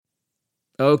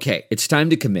Okay, it's time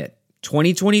to commit.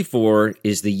 2024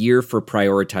 is the year for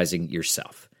prioritizing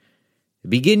yourself.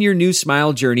 Begin your new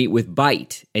smile journey with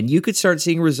Byte, and you could start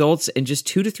seeing results in just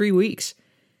 2 to 3 weeks.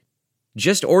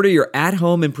 Just order your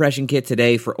at-home impression kit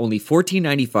today for only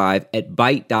 $14.95 at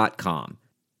Byte.com.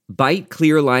 Byte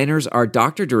clear liners are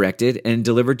doctor-directed and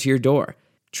delivered to your door.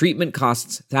 Treatment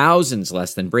costs thousands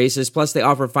less than braces, plus they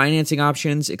offer financing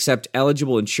options, accept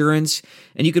eligible insurance,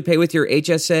 and you could pay with your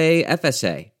HSA,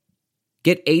 FSA.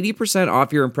 Get 80%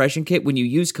 off your impression kit when you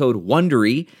use code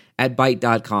WONDERY at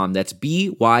Byte.com. That's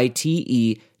BYTE.com.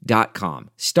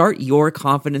 Start your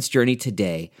confidence journey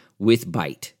today with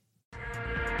Byte.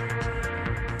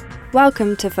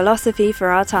 Welcome to Philosophy for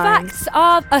Our Times. Facts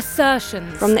are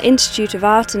assertions. From the Institute of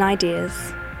Art and Ideas.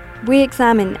 We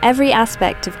examine every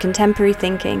aspect of contemporary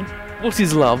thinking. What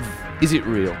is love? Is it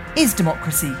real? Is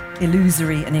democracy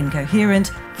illusory and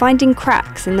incoherent? Finding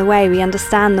cracks in the way we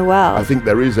understand the world. I think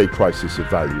there is a crisis of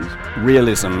values.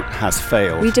 Realism has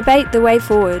failed. We debate the way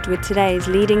forward with today's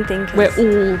leading thinkers. We're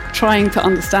all trying to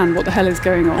understand what the hell is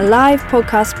going on. A live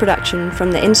podcast production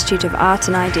from the Institute of Art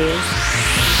and Ideas.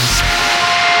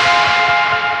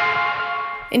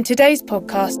 In today's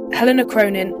podcast, Helena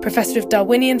Cronin, Professor of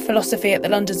Darwinian Philosophy at the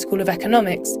London School of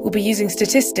Economics, will be using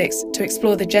statistics to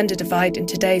explore the gender divide in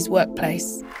today's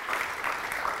workplace.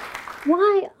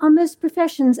 Why are most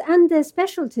professions and their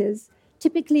specialties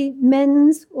typically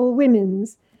men's or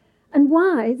women's? And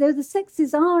why, though the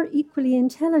sexes are equally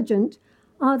intelligent,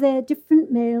 are there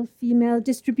different male-female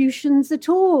distributions at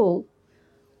all?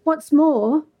 What's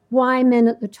more, why men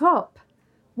at the top?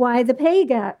 Why the pay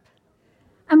gap?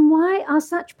 And why are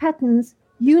such patterns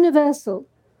universal,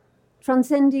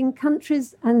 transcending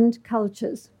countries and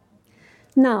cultures?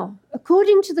 Now,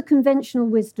 according to the conventional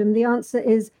wisdom, the answer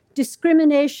is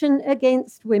discrimination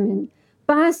against women,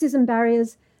 biases and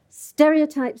barriers,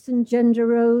 stereotypes and gender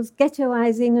roles,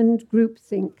 ghettoizing and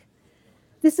groupthink.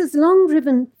 This has long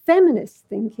driven feminist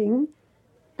thinking,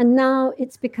 and now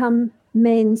it's become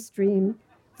mainstream,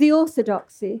 the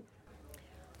orthodoxy.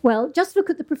 Well, just look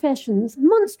at the professions.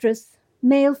 Monstrous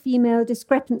male-female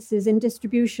discrepancies in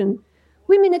distribution.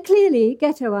 Women are clearly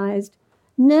ghettoized.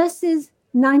 Nurses,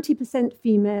 90%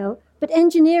 female, but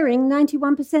engineering,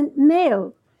 91%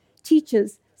 male.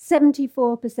 Teachers,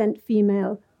 74%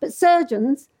 female, but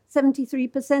surgeons,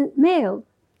 73% male.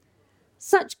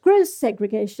 Such gross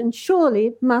segregation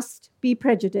surely must be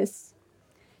prejudice.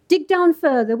 Dig down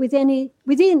further within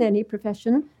any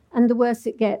profession, and the worse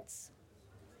it gets.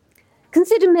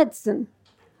 Consider medicine.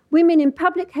 Women in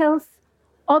public health,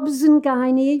 obs and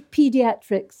gynae,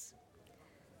 pediatrics.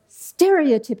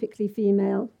 Stereotypically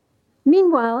female.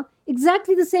 Meanwhile,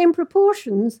 exactly the same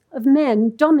proportions of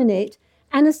men dominate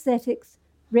anesthetics,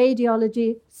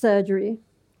 radiology, surgery.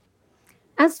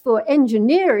 As for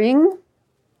engineering,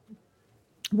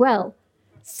 well,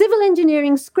 civil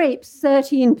engineering scrapes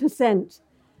 13%.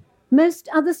 Most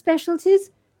other specialties,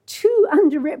 too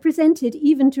underrepresented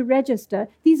even to register.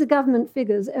 These are government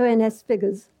figures, ONS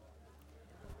figures.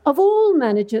 Of all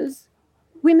managers,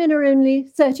 women are only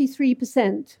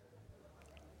 33%.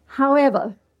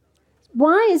 However,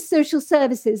 why is social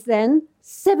services then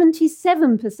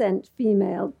 77%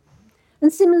 female?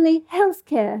 And similarly,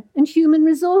 healthcare and human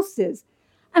resources.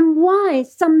 And why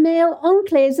some male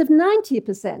enclaves of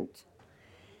 90%?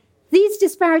 These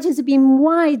disparities have been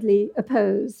widely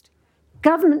opposed.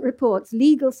 Government reports,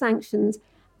 legal sanctions,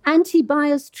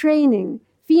 anti-bias training,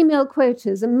 female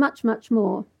quotas, and much, much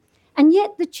more. And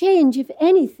yet the change, if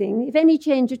anything, if any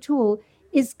change at all,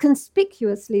 is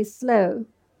conspicuously slow,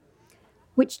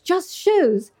 which just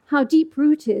shows how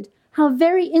deep-rooted, how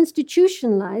very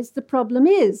institutionalized the problem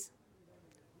is.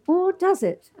 Or does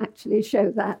it actually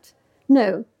show that?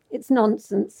 No, it's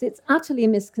nonsense. It's utterly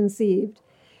misconceived.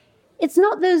 It's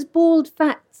not those bald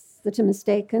facts that are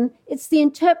mistaken. It's the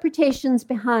interpretations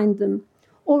behind them,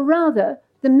 or rather,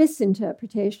 the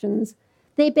misinterpretations.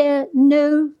 They bear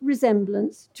no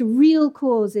resemblance to real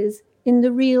causes in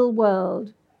the real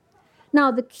world.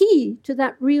 Now, the key to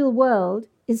that real world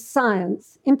is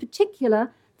science, in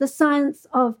particular, the science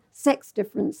of sex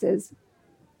differences.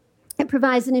 It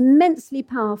provides an immensely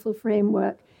powerful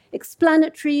framework,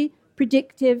 explanatory,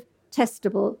 predictive,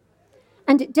 testable.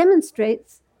 And it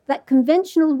demonstrates that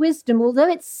conventional wisdom, although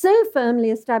it's so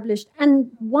firmly established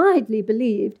and widely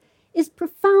believed, is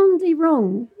profoundly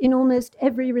wrong in almost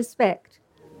every respect.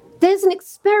 There's an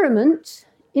experiment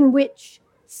in which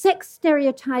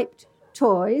sex-stereotyped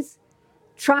toys,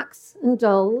 trucks and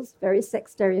dolls, very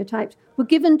sex-stereotyped, were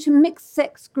given to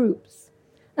mixed-sex groups.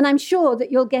 And I'm sure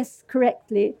that you'll guess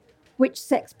correctly which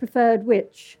sex preferred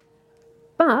which.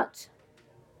 But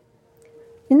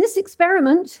in this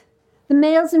experiment, the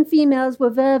males and females were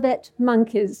vervet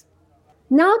monkeys.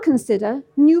 Now consider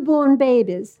newborn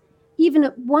babies. Even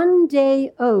at 1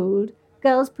 day old,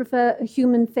 girls prefer a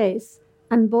human face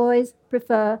and boys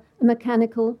prefer a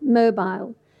mechanical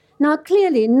mobile. Now,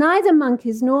 clearly, neither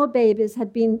monkeys nor babies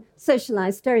had been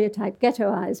socialized, stereotyped,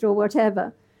 ghettoized, or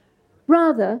whatever.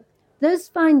 Rather, those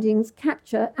findings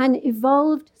capture an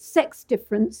evolved sex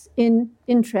difference in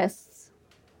interests.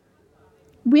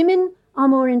 Women are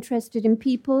more interested in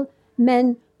people,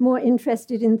 men more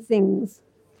interested in things.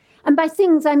 And by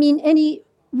things, I mean any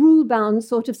rule-bound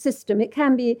sort of system. It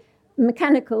can be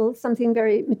mechanical, something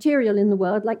very material in the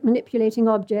world, like manipulating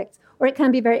objects, or it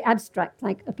can be very abstract,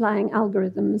 like applying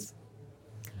algorithms.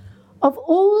 Of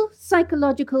all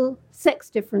psychological sex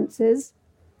differences,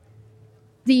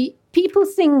 the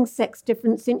people-things sex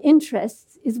difference in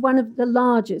interests is one of the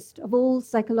largest of all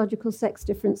psychological sex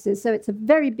differences, so it's a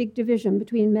very big division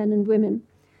between men and women.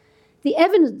 The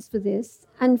evidence for this,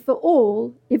 and for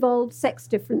all evolved sex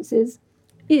differences,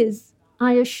 is,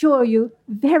 I assure you,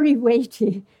 very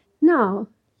weighty. Now,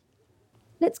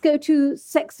 let's go to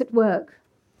sex at work.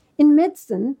 In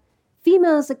medicine,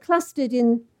 females are clustered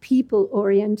in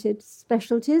people-oriented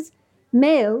specialties,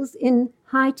 males in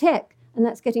high-tech, and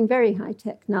that's getting very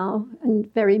high-tech now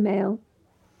and very male.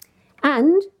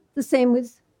 And the same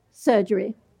with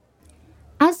surgery.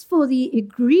 As for the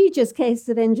egregious case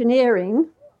of engineering,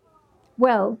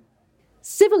 well,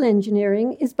 civil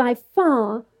engineering is by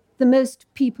far the most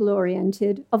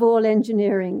people-oriented of all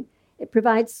engineering. It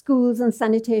provides schools and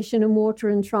sanitation and water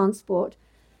and transport.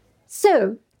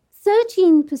 So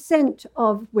 13%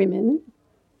 of women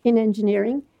in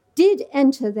engineering did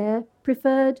enter their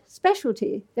preferred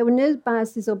specialty. There were no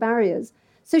biases or barriers.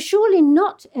 So surely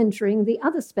not entering the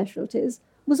other specialties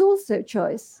was also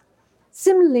choice.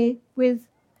 Similarly with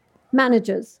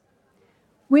managers,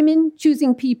 women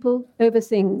choosing people over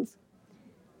things.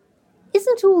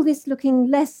 Isn't all this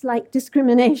looking less like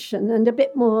discrimination and a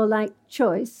bit more like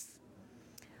choice?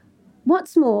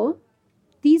 What's more,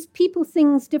 these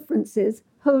people-things differences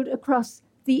hold across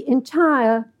the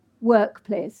entire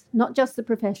workplace, not just the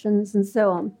professions and so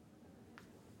on.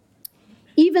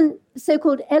 Even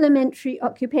so-called elementary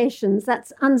occupations,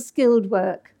 that's unskilled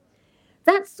work,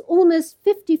 that's almost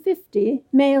 50-50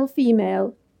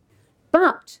 male-female.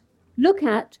 But look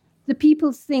at the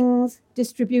people-things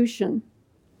distribution.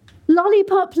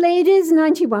 Lollipop ladies,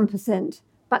 91%,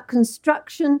 but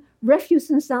construction, refuse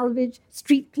and salvage,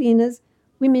 street cleaners,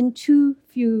 women too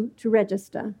few to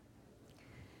register.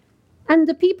 And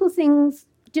the people-things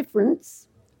difference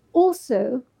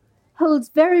also holds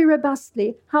very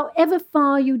robustly however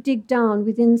far you dig down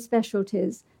within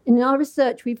specialties. In our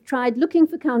research, we've tried looking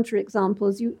for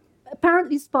counterexamples. You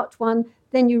apparently spot one,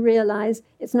 then you realize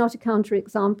it's not a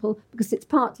counterexample because it's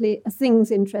partly a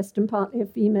things interest and partly a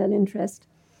female interest.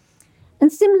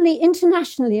 And similarly,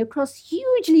 internationally, across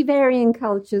hugely varying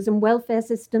cultures and welfare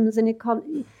systems and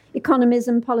economies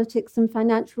and politics and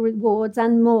financial rewards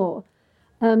and more,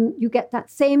 you get that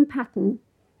same pattern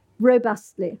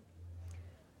robustly.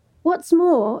 What's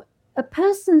more, a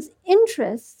person's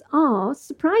interests are,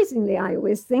 surprisingly, I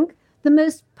always think, the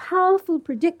most powerful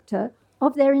predictor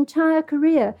of their entire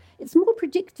career. It's more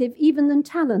predictive even than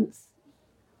talents.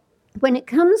 When it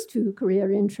comes to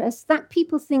career interests, that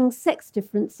people-things sex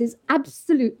difference is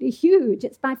absolutely huge.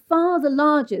 It's by far the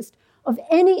largest of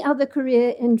any other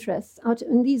career interests,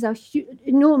 and these are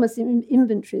enormous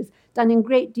inventories done in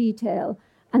great detail,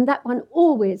 and that one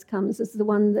always comes as the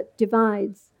one that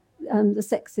divides the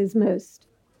sexes most.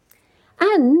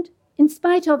 And in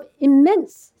spite of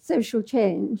immense social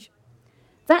change,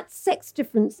 that sex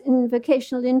difference in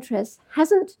vocational interests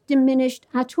hasn't diminished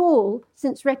at all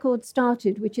since records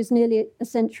started, which is nearly a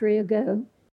century ago.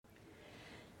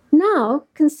 Now,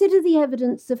 consider the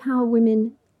evidence of how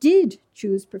women did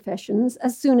choose professions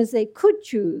as soon as they could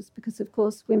choose, because, of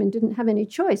course, women didn't have any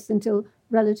choice until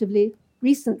relatively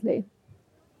recently.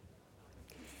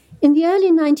 In the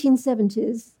early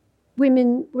 1970s,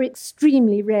 women were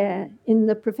extremely rare in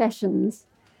the professions.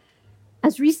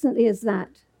 As recently as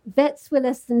that, vets were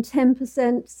less than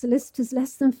 10%, solicitors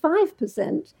less than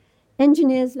 5%,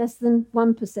 engineers less than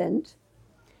 1%.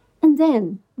 And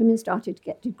then women started to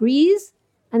get degrees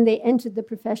and they entered the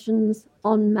professions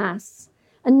en masse.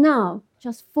 And now,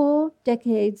 just 4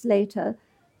 decades later,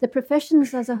 the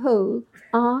professions as a whole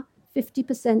are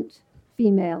 50%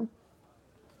 female.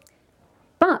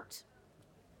 But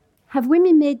have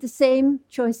women made the same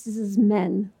choices as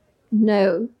men?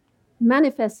 No,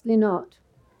 manifestly not.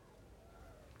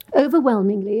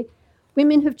 Overwhelmingly,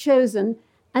 women have chosen,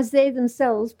 as they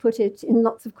themselves put it in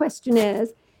lots of questionnaires,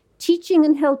 teaching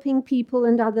and helping people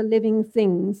and other living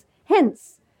things.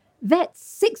 Hence,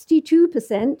 vets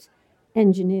 62%,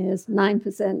 engineers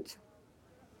 9%.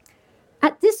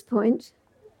 At this point,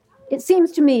 it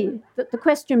seems to me that the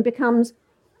question becomes,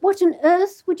 what on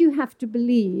earth would you have to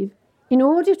believe in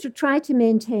order to try to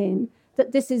maintain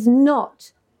that this is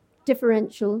not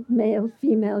differential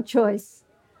male-female choice?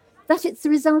 That it's the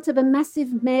result of a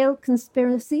massive male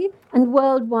conspiracy and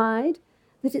worldwide,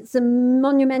 that it's a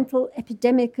monumental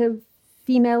epidemic of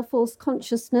female false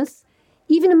consciousness,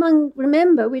 even among,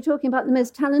 remember, we're talking about the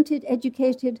most talented,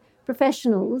 educated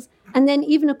professionals, and then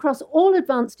even across all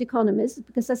advanced economies,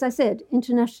 because as I said,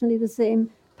 internationally the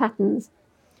same patterns,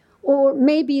 or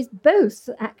maybe both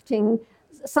acting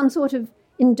some sort of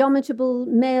indomitable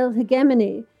male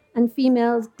hegemony and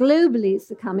females globally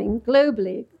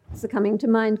succumbing to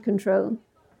mind control.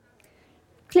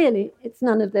 Clearly, it's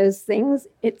none of those things,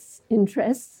 it's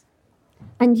interests.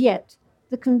 And yet,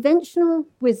 the conventional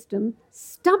wisdom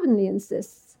stubbornly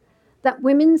insists that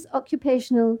women's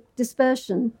occupational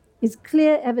dispersion is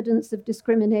clear evidence of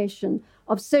discrimination,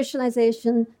 of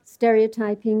socialization,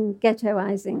 stereotyping,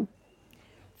 ghettoizing.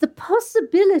 The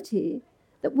possibility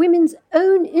that women's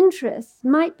own interests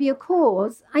might be a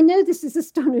cause, I know this is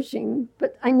astonishing,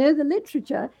 but I know the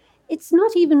literature, it's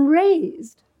not even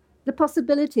raised, the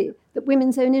possibility that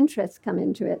women's own interests come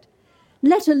into it,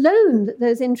 let alone that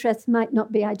those interests might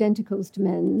not be identical to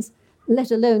men's, let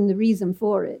alone the reason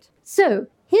for it. So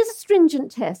here's a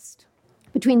stringent test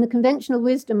between the conventional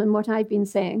wisdom and what I've been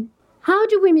saying. How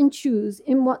do women choose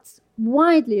in what's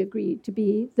widely agreed to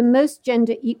be the most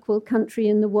gender equal country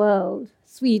in the world,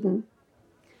 Sweden?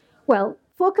 Well,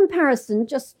 for comparison,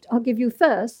 I'll give you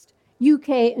first UK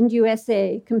and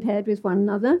USA compared with one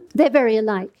another. They're very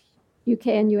alike, UK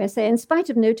and USA, in spite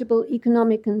of notable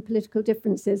economic and political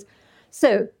differences.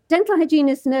 So, dental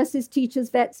hygienists, nurses, teachers,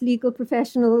 vets, legal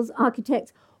professionals,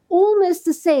 architects, almost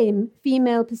the same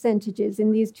female percentages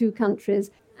in these two countries.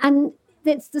 And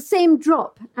it's the same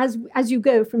drop as you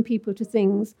go from people to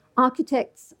things.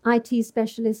 Architects, IT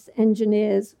specialists,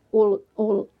 engineers,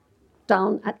 all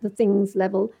down at the things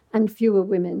level, and fewer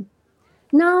women.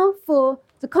 Now for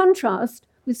the contrast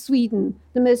with Sweden,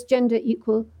 the most gender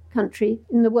equal country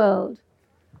in the world.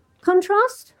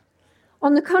 Contrast?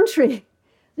 On the contrary,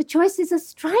 the choices are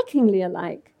strikingly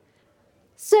alike.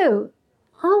 So,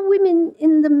 are women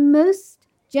in the most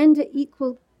gender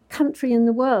equal country in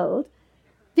the world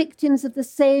victims of the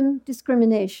same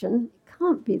discrimination? It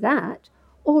can't be that.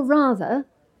 Or rather,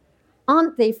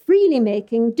 aren't they freely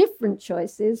making different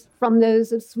choices from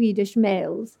those of Swedish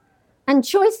males, and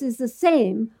choices the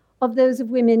same of those of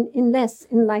women in less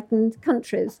enlightened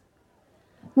countries?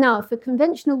 Now, for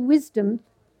conventional wisdom,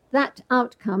 that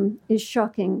outcome is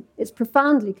shocking. It's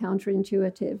profoundly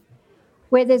counterintuitive.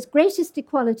 Where there's greatest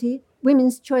equality,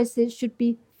 women's choices should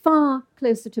be far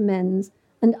closer to men's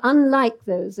and unlike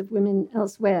those of women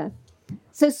elsewhere.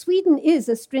 So Sweden is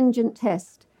a stringent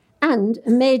test and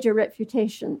a major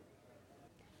refutation.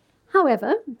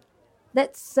 However,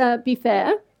 let's be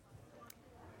fair.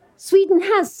 Sweden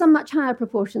has some much higher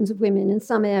proportions of women in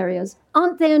some areas.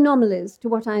 Aren't they anomalies to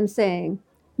what I'm saying?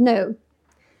 No.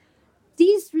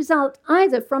 These result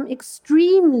either from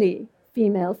extremely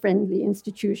female-friendly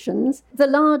institutions. The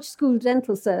large school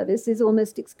dental service is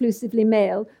almost exclusively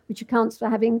male, which accounts for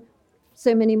having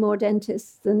so many more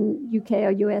dentists than UK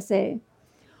or USA.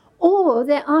 Or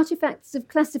they're artifacts of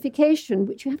classification,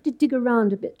 which you have to dig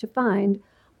around a bit to find.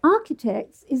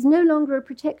 Architects is no longer a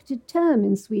protected term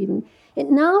in Sweden. It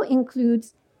now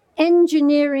includes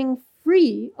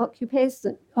engineering-free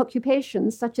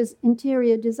occupations such as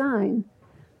interior design.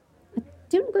 I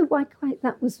don't know why quite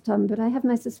that was done, but I have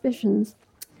my suspicions.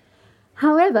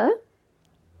 However,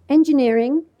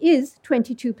 engineering is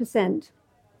 22%.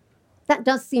 That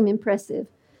does seem impressive.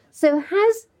 So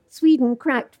has Sweden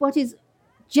cracked what is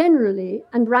generally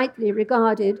and rightly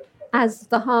regarded as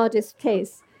the hardest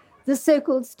case, the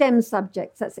so-called STEM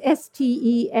subjects, that's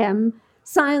STEM,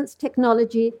 science,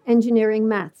 technology, engineering,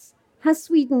 maths? Has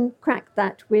Sweden cracked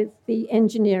that with the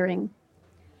engineering?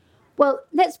 Well,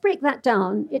 let's break that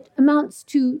down. It amounts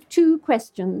to two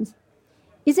questions.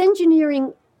 Is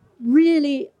engineering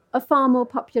really a far more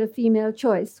popular female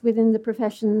choice within the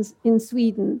professions in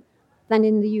Sweden than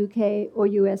in the UK or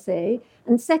USA?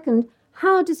 And second,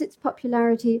 how does its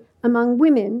popularity among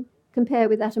women compare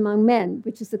with that among men,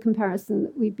 which is the comparison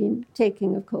that we've been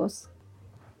taking, of course?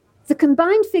 The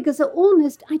combined figures are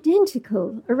almost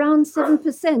identical, around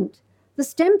 7%. The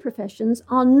STEM professions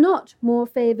are not more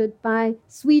favoured by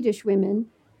Swedish women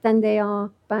than they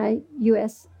are by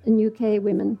US and UK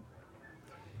women.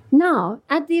 Now,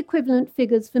 add the equivalent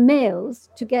figures for males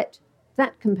to get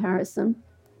that comparison.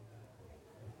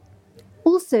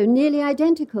 Also nearly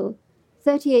identical,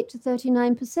 38 to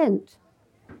 39%.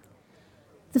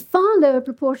 The far lower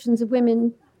proportions of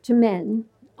women to men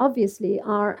obviously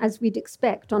are, as we'd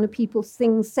expect, on a people's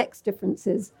things sex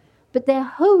differences, but they're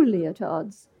wholly at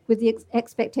odds with the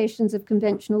expectations of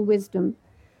conventional wisdom.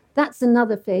 That's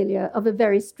another failure of a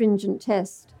very stringent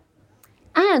test.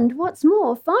 And what's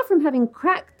more, far from having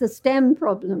cracked the STEM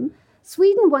problem,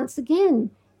 Sweden once again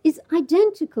is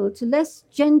identical to less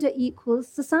gender-equal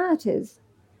societies.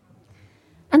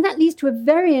 And that leads to a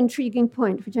very intriguing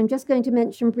point, which I'm just going to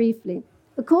mention briefly.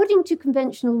 According to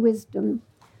conventional wisdom,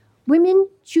 women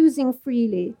choosing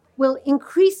freely will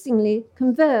increasingly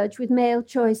converge with male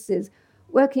choices,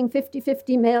 working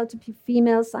 50-50 male to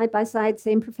female, side by side,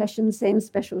 same professions, same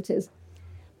specialties.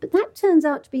 But that turns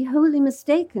out to be wholly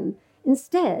mistaken.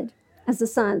 Instead, as the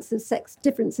science of sex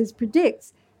differences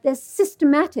predicts, there's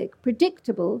systematic,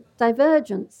 predictable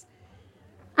divergence.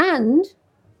 And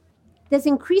there's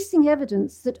increasing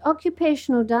evidence that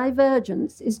occupational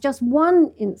divergence is just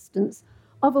one instance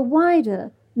of a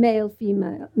wider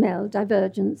male-female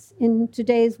divergence in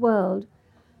today's world.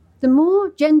 The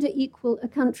more gender equal a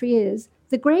country is,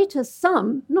 the greater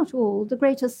some, not all, the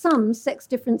greater some sex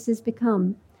differences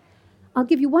become. I'll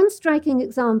give you one striking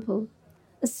example.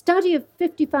 A study of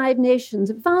 55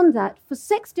 nations found that for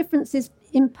sex differences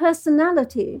in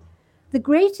personality, the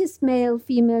greatest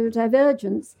male-female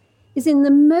divergence is in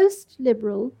the most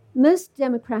liberal, most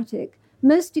democratic,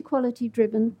 most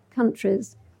equality-driven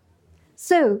countries.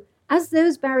 So, as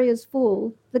those barriers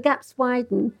fall, the gaps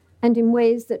widen, and in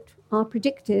ways that are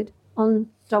predicted on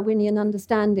Darwinian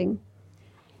understanding.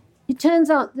 It turns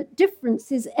out that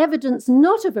difference is evidence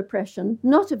not of oppression,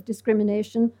 not of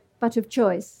discrimination, but of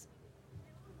choice.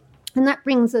 And that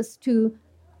brings us to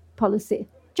policy.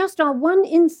 Just our one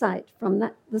insight from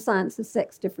the science of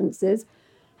sex differences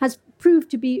has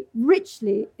proved to be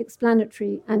richly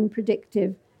explanatory and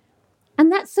predictive.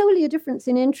 And that's solely a difference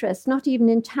in interests, not even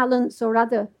in talents or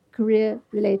other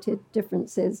career-related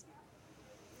differences.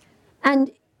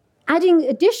 And adding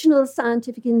additional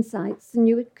scientific insights, and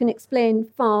you can explain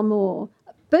far more,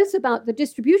 both about the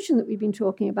distribution that we've been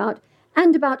talking about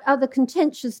and about other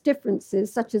contentious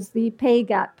differences, such as the pay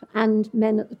gap and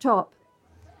men at the top.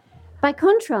 By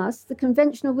contrast, the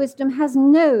conventional wisdom has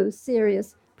no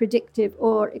serious predictive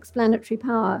or explanatory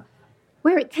power.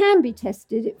 Where it can be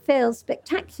tested, it fails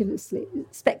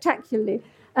spectacularly.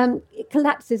 It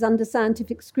collapses under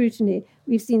scientific scrutiny.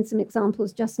 We've seen some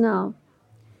examples just now.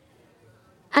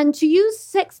 And to use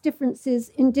sex differences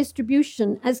in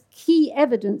distribution as key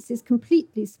evidence is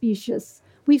completely specious.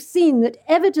 We've seen that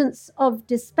evidence of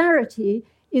disparity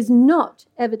is not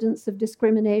evidence of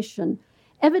discrimination.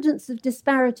 Evidence of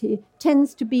disparity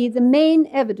tends to be the main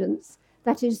evidence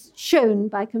that is shown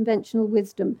by conventional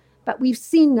wisdom. But we've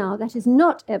seen now that is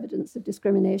not evidence of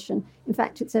discrimination. In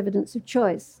fact, it's evidence of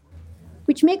choice,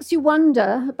 which makes you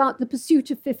wonder about the pursuit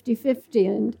of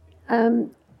 50-50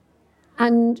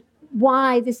 and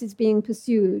why this is being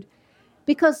pursued.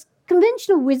 Because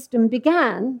conventional wisdom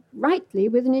began, rightly,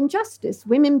 with an injustice,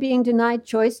 women being denied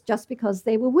choice just because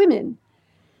they were women.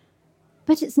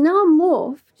 But it's now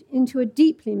morphed into a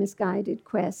deeply misguided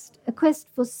quest, a quest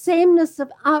for sameness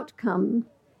of outcome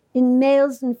in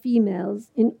males and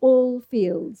females in all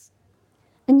fields.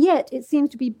 And yet it seems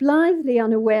to be blithely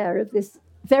unaware of this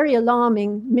very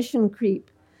alarming mission creep.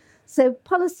 So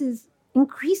policies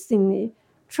increasingly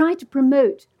try to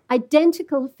promote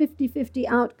identical 50-50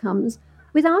 outcomes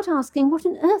without asking what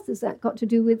on earth has that got to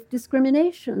do with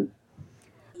discrimination.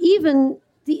 Even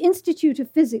the Institute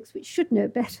of Physics, which should know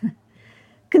better,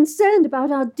 concerned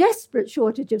about our desperate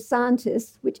shortage of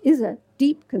scientists, which is a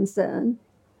deep concern,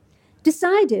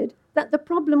 decided that the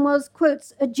problem was,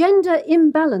 quotes, a gender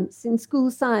imbalance in school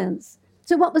science.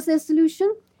 So what was their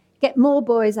solution? Get more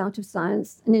boys out of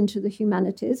science and into the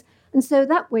humanities. And so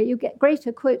that way you get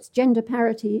greater, quotes, gender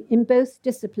parity in both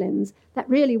disciplines. That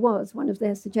really was one of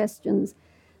their suggestions.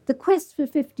 The quest for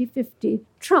 50-50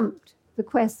 trumped the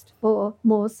quest for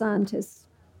more scientists.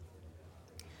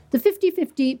 The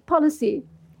 50-50 policy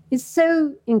is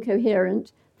so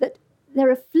incoherent that there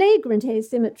are flagrant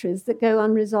asymmetries that go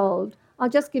unresolved. I'll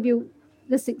just give you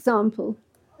this example.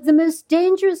 The most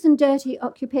dangerous and dirty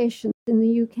occupations in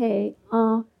the UK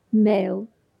are male.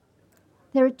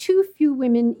 There are too few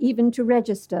women even to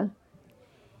register.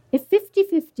 If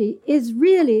 50-50 is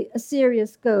really a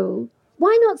serious goal,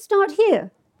 why not start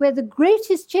here, where the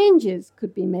greatest changes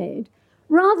could be made,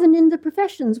 rather than in the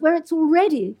professions where it's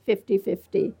already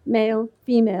 50-50,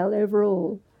 male-female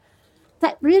overall?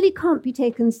 That really can't be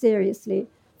taken seriously.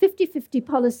 50-50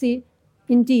 policy,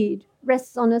 indeed,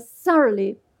 rests on a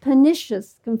thoroughly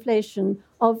pernicious conflation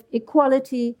of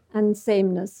equality and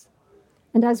sameness.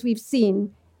 And as we've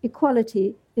seen,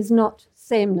 equality is not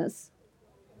sameness.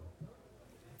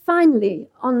 Finally,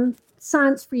 on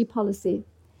science-free policy,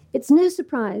 it's no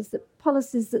surprise that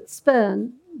policies that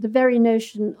spurn the very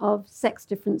notion of sex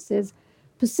differences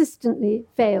persistently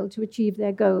fail to achieve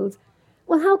their goals.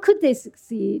 Well, how could they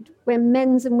succeed when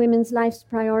men's and women's life's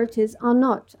priorities are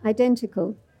not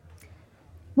identical?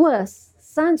 Worse,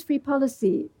 science-free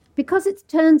policy, because it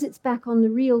turns its back on the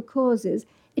real causes,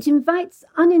 it invites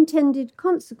unintended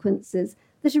consequences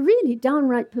that are really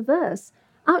downright perverse,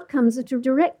 outcomes that are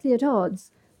directly at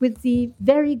odds with the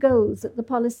very goals that the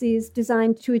policy is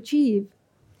designed to achieve.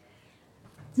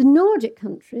 The Nordic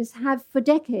countries have for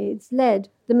decades led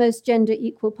the most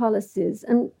gender-equal policies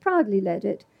and proudly led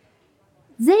it.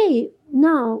 They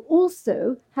now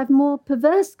also have more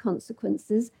perverse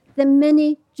consequences than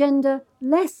many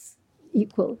gender-less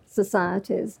equal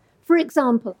societies. For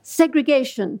example,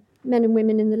 segregation, men and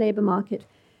women in the labour market.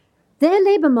 Their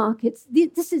labour markets,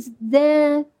 this is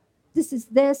their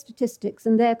statistics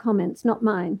and their comments, not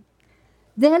mine.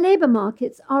 Their labour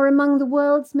markets are among the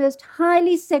world's most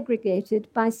highly segregated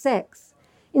by sex.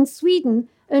 In Sweden,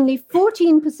 only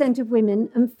 14% of women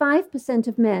and 5%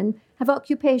 of men have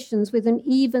occupations with an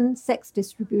even sex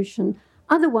distribution.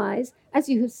 Otherwise, as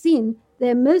you have seen,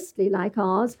 they're mostly like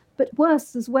ours, but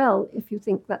worse as well, if you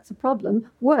think that's a problem,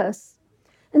 worse.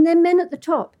 And then men at the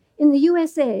top. In the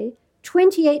USA,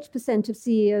 28% of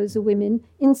CEOs are women.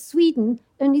 In Sweden,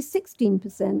 only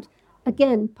 16%.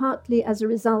 Again, partly as a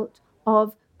result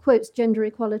of, quotes, gender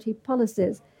equality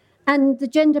policies. And the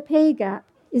gender pay gap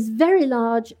is very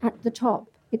large at the top,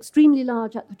 extremely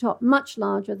large at the top, much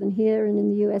larger than here and in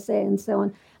the USA and so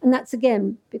on. And that's,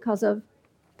 again, because of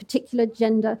particular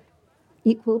gender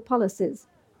equal policies.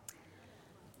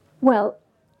 Well,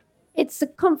 it's a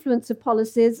confluence of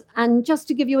policies, and just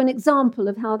to give you an example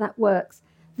of how that works,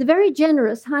 the very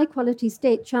generous, high-quality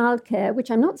state childcare, which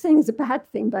I'm not saying is a bad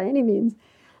thing by any means,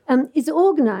 is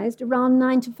organised around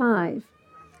 9 to 5.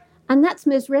 And that's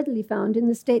most readily found in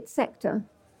the state sector.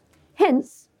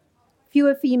 Hence,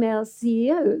 fewer female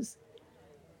CEOs,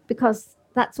 because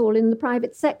that's all in the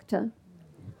private sector.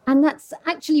 And that's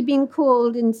actually been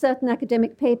called, in certain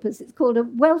academic papers, it's called a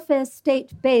welfare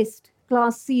state-based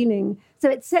glass ceiling. So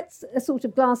it sets a sort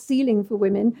of glass ceiling for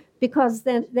women because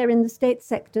they're in the state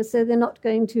sector, so they're not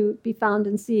going to be found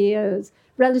in CEOs.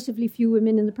 Relatively few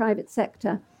women in the private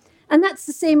sector. And that's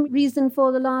the same reason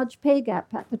for the large pay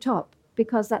gap at the top,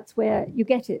 because that's where you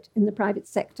get it in the private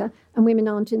sector, and women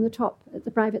aren't in the top at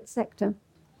the private sector.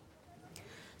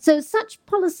 So such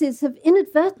policies have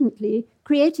inadvertently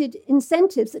created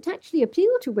incentives that actually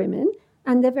appeal to women,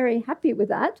 and they're very happy with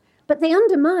that, but they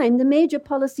undermine the major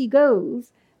policy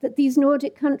goals that these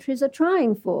Nordic countries are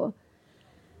trying for.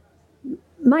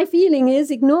 My feeling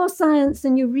is ignore science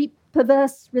and you reap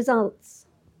perverse results.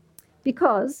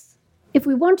 Because if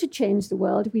we want to change the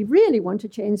world, if we really want to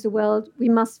change the world, we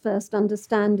must first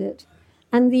understand it.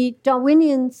 And the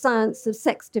Darwinian science of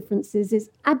sex differences is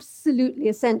absolutely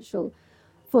essential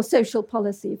for social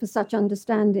policy, for such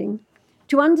understanding.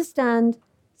 To understand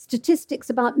statistics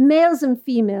about males and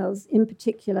females in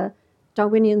particular,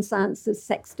 Darwinian science of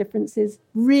sex differences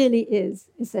really is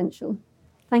essential.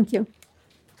 Thank you.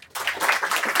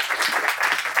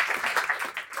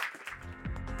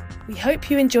 We hope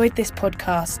you enjoyed this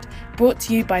podcast, brought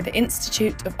to you by the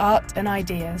Institute of Art and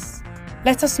Ideas.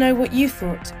 Let us know what you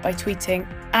thought by tweeting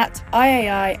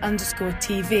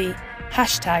 @IAI_TV,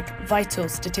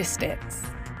 #VitalStatistics.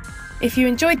 If you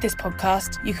enjoyed this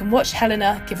podcast, you can watch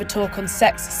Helena give a talk on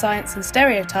sex, science and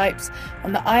stereotypes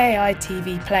on the IAI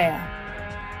TV player.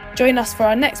 Join us for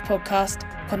our next podcast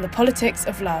on the politics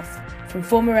of love from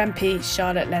former MP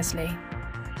Charlotte Leslie.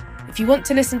 If you want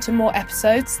to listen to more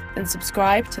episodes, then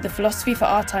subscribe to the Philosophy for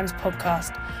Our Times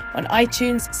podcast on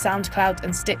iTunes, SoundCloud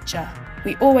and Stitcher.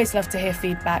 We always love to hear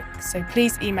feedback, so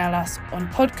please email us on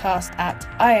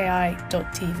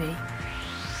podcast@iai.tv.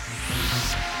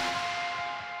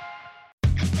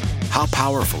 How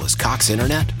powerful is Cox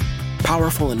Internet?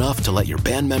 Powerful enough to let your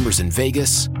band members in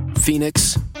Vegas,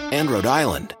 Phoenix, and Rhode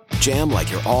Island jam like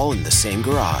you're all in the same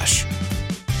garage.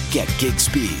 Get gig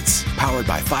speeds powered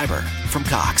by fiber from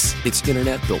Cox. It's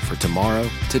internet built for tomorrow,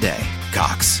 today.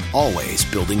 Cox, always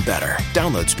building better.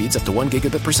 Download speeds up to 1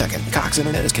 gigabit per second. Cox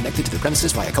Internet is connected to the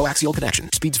premises via coaxial connection.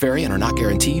 Speeds vary and are not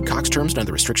guaranteed. Cox terms and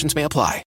other restrictions may apply.